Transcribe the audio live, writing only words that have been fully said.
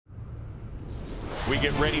We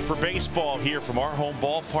get ready for baseball here from our home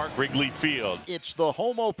ballpark, Wrigley Field. It's the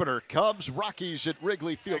home opener, Cubs Rockies at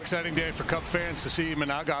Wrigley Field. Exciting day for Cub fans to see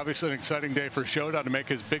Imanaga. Obviously an exciting day for Shota to make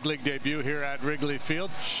his big league debut here at Wrigley Field.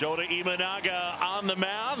 Shota Imanaga on the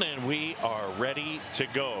mound, and we are ready to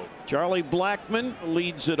go. Charlie Blackmon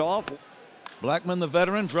leads it off. Blackmon, the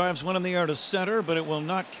veteran, drives one in the air to center, but it will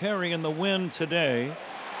not carry in the wind today.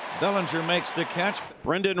 Bellinger makes the catch.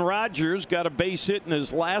 Brendan Rodgers got a base hit in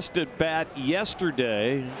his last at bat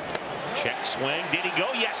yesterday. Check swing. Did he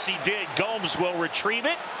go? Yes, he did. Gomes will retrieve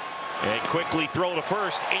it and quickly throw to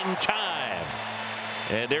first in time.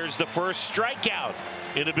 And there's the first strikeout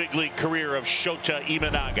in the big league career of Shota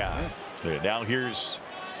Imanaga. And now here's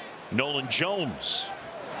Nolan Jones.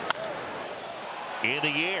 In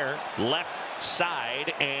the air, left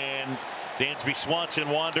side, and Dansby Swanson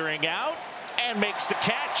wandering out and makes the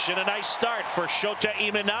catch, and a nice start for Shota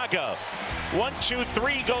Imanaga. 1, 2,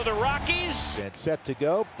 3 go the Rockies. And set to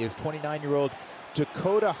go is 29-year-old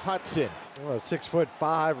Dakota Hudson. Well,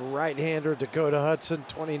 6'5" right-hander Dakota Hudson,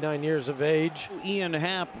 29 years of age. Ian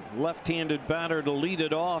Happ, left-handed batter to lead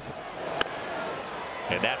it off.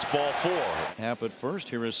 And that's ball 4. Happ at first.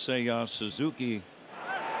 Here is Seiya Suzuki.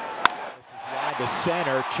 Line to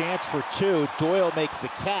center, chance for 2. Doyle makes the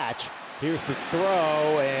catch. Here's the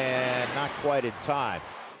throw, and not quite in time.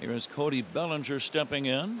 Here is Cody Bellinger stepping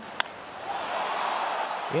in.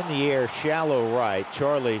 In the air, shallow right.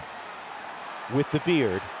 Charlie, with the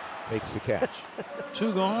beard, makes the catch.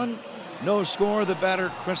 2 gone. No score. The batter,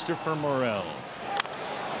 Christopher Morel.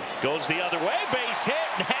 Goes the other way. Base hit.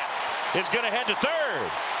 And Happ is going to head to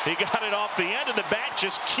third. He got it off the end, and the bat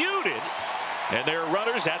just cued it. And there are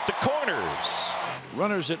runners at the corners.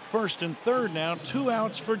 Runners at first and third now. 2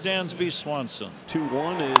 outs for Dansby Swanson.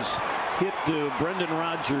 2-1 is hit to Brendan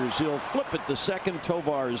Rodgers. He'll flip it to second.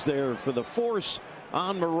 Tovar is there for the force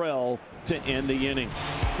on Morel to end the inning.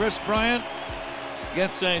 Kris Bryant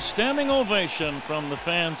gets a standing ovation from the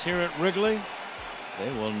fans here at Wrigley.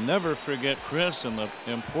 They will never forget Kris and the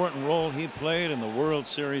important role he played in the World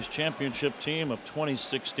Series championship team of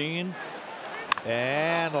 2016.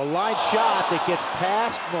 And a line shot that gets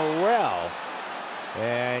past Morel.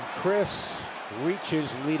 And Kris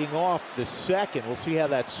reaches leading off the second. We'll see how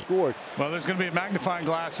that's scored. Well, there's going to be a magnifying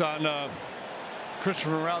glass on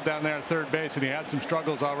Christopher Morel down there at third base, and he had some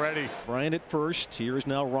struggles already. Bryant at first. Here is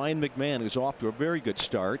now Ryan McMahon, who's off to a very good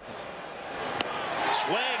start.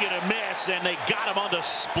 Swing and a miss, and they got him on the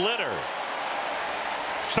splitter.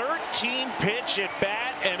 13 pitch at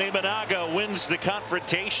bat, and Imanaga wins the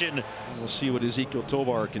confrontation. We'll see what Ezekiel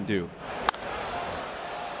Tovar can do.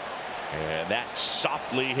 And that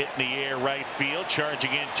softly hit in the air right field.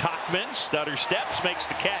 Charging in Tachman. Stutter steps, makes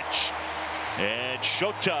the catch. And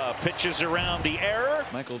Shota pitches around the error.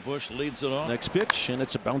 Michael Busch leads it off. Next pitch, and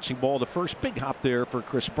it's a bouncing ball to first. Big hop there for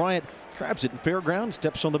Kris Bryant. Grabs it in fair ground,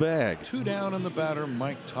 steps on the bag. 2 down in the batter,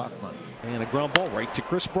 Mike Tachman. And a ground ball right to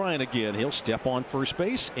Kris Bryant again. He'll step on first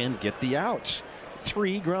base and get the outs.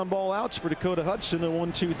 3 ground ball outs for Dakota Hudson, and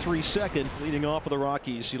 1, 2, 3 second. Leading off of the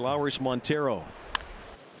Rockies, Lowers Montero.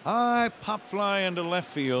 High pop fly into left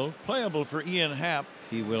field. Playable for Ian Happ.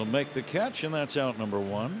 He will make the catch, and that's out number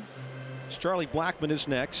 1. Charlie Blackmon is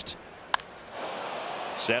next.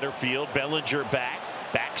 Center field, Bellinger back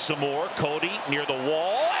some more. Cody near the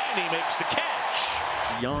wall, and he makes the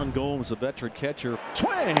catch. Yan Gomes, a veteran catcher.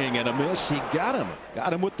 Swing and a miss. He got him.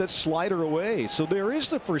 Got him with that slider away. So there is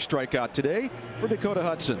the first strikeout today for Dakota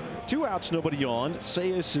Hudson. 2 outs, nobody on.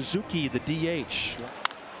 Seiya Suzuki, the DH.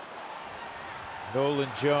 Nolan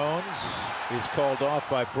Jones is called off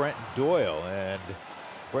by Brenton Doyle, and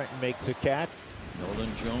Brenton makes a catch.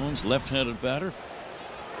 Nolan Jones, left-handed batter.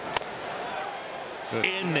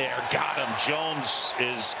 In there, got him. Jones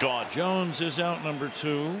is gone. Jones is out number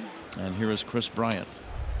 2. And here is Kris Bryant.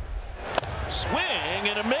 Swing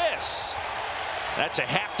and a miss. That's a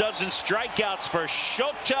half dozen strikeouts for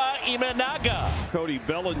Shota Imanaga. Cody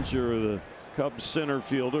Bellinger, the Cubs center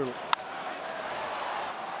fielder.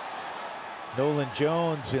 Nolan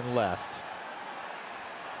Jones in left.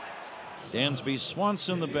 Dansby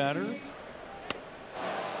Swanson, the batter.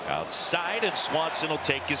 Outside, and Swanson will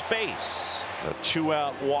take his base. A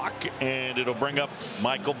 2-out walk, and it'll bring up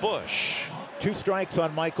Michael Busch. 2 strikes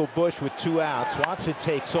on Michael Busch with 2 outs. Swanson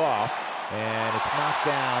takes off, and it's knocked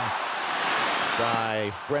down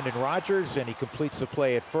by Brendan Rodgers, and he completes the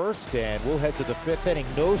play at first, and we'll head to the 5th inning.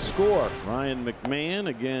 No score. Ryan McMahon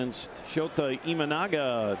against Shota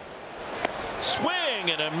Imanaga.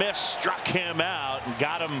 Swing and a miss, struck him out and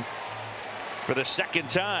got him for the second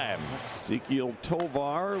time. Ezekiel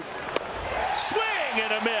Tovar. Swing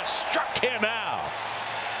and a miss, struck him out.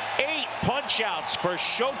 8 punches. punch-outs for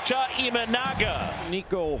Shota Imanaga.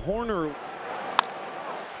 Nico Hoerner.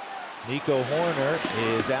 Nico Hoerner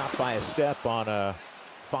is out by a step on a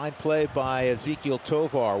fine play by Ezekiel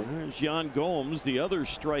Tovar. There's Yan Gomes, the other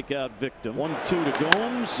strikeout victim. 1-2 to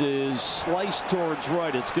Gomes is sliced towards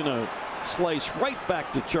right. It's going to slice right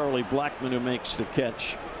back to Charlie Blackmon, who makes the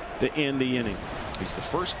catch to end the inning. He's the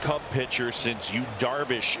first Cub pitcher since Yu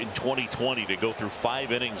Darvish in 2020 to go through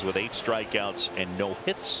 5 innings with 8 strikeouts and no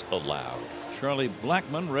hits allowed. Charlie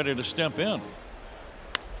Blackmon ready to step in.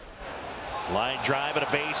 Line drive and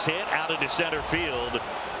a base hit out into center field.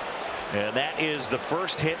 And that is the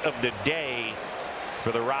first hit of the day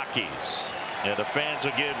for the Rockies. And the fans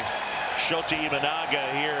will give Shota Imanaga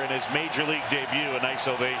here in his major league debut a nice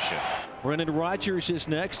ovation. Brendan Rodgers is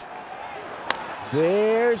next.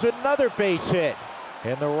 There's another base hit.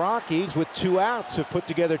 And the Rockies, with 2 outs, have put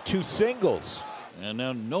together 2 singles. And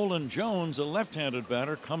now Nolan Jones, a left-handed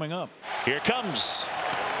batter, coming up. Here comes.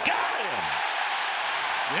 Got him.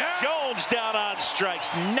 Yeah. Jones down on strikes.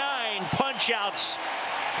 9 punch-outs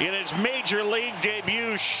in his major league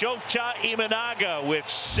debut. Shota Imanaga with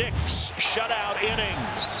 6 shutout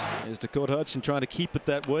innings. Is Dakota Hudson trying to keep it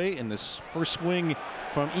that way, and this first swing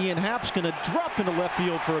from Ian Happ's going to drop into left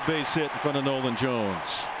field for a base hit in front of Nolan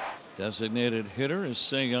Jones. Designated hitter is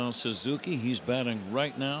Seiya Suzuki. He's batting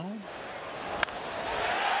right now.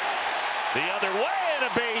 The other way and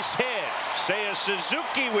a base hit. Seiya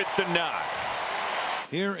Suzuki with the knock.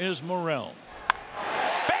 Here is Morel.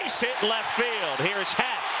 Base hit left field. Here's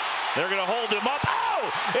Happ. They're going to hold him up. Oh,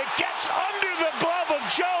 it gets under the glove of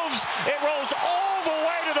Jones. It rolls all the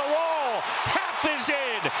way to the wall. Happ is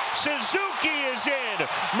in. Suzuki is in.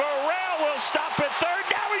 Morel will stop at third.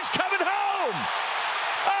 Now he's coming home.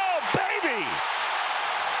 Oh, baby.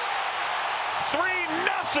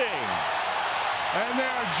 3-0. And they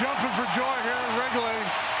are jumping for joy here in Wrigley.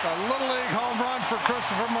 A Little League home run for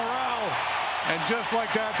Christopher Morel. And just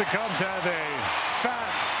like that, the Cubs have a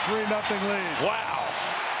fat 3-0 lead. Wow.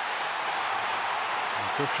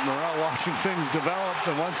 Christian Morel watching things develop,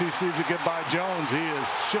 and once he sees it get by Jones, he is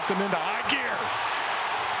shifting into high gear.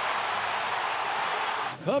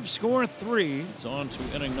 Cubs score 3. It's on to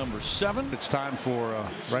inning number 7. It's time for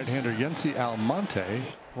right-hander Yency Almonte.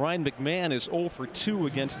 Ryan McMahon is 0 for 2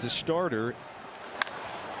 against the starter.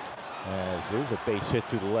 As there's a base hit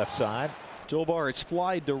to the left side. Tovar is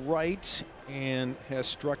flied to right and has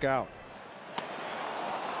struck out.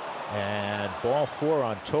 And ball 4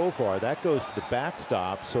 on Tovar. That goes to the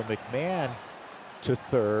backstop. So McMahon to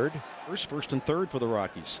third. First and third for the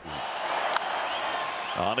Rockies.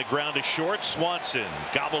 On the ground to short. Swanson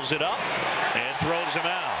gobbles it up and throws him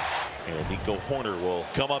out. And Nico Hoerner will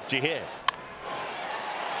come up to hit.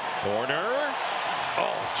 Hoerner.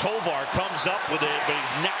 Oh, Tovar comes up with it, but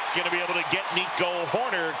he's not going to be able to get Nico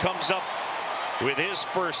Hoerner. Comes up with his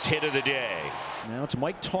first hit of the day. Now it's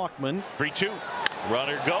Mike Tauchman. 3-2.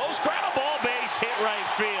 Runner goes. Ground ball, base hit right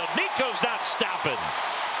field. Nico's not stopping.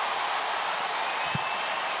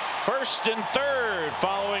 First and third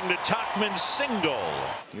following the Tauchman single.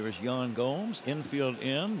 Here's Yan Gomes. Infield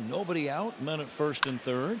in. Nobody out. Men at first and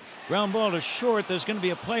third. Ground ball to short. There's going to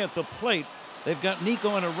be a play at the plate. They've got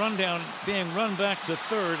Nico in a rundown, being run back to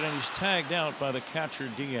third, and he's tagged out by the catcher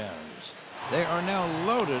Diaz. They are now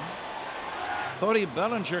loaded. Cody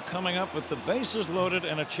Bellinger coming up with the bases loaded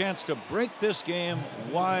and a chance to break this game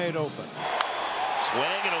wide open.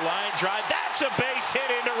 Swing and a line drive. That's a base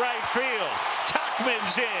hit into right field.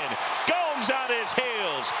 Tauchman's in. Gomes on his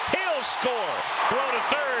heels. He'll score. Throw to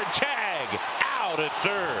third. Tag. Out at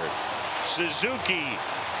third. Suzuki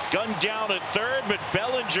gunned down at third, but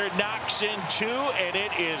Bellinger knocks in 2, and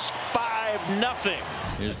it is 5-0.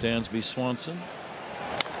 Here's Dansby Swanson.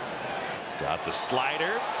 Got the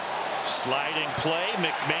slider. Sliding play.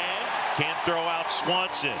 McMahon can't throw out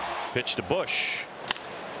Swanson. Pitch to Bush.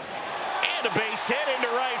 And a base hit into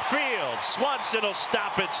right field. Swanson will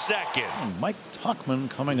stop at second. And Mike Tauchman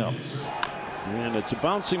coming up. And it's a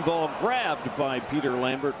bouncing ball grabbed by Peter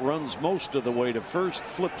Lambert. Runs most of the way to first.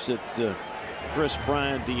 Flips it to Chris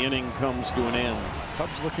Bryant. The inning comes to an end.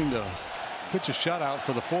 Cubs looking to pitch a shutout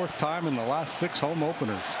for the 4th time in the last 6 home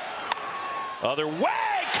openers. Other way.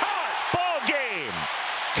 Caught. Ball game.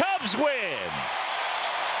 Cubs win.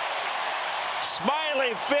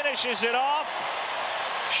 Smiley finishes it off.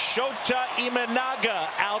 Shota Imanaga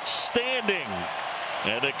outstanding.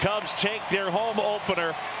 And the Cubs take their home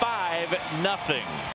opener 5-0.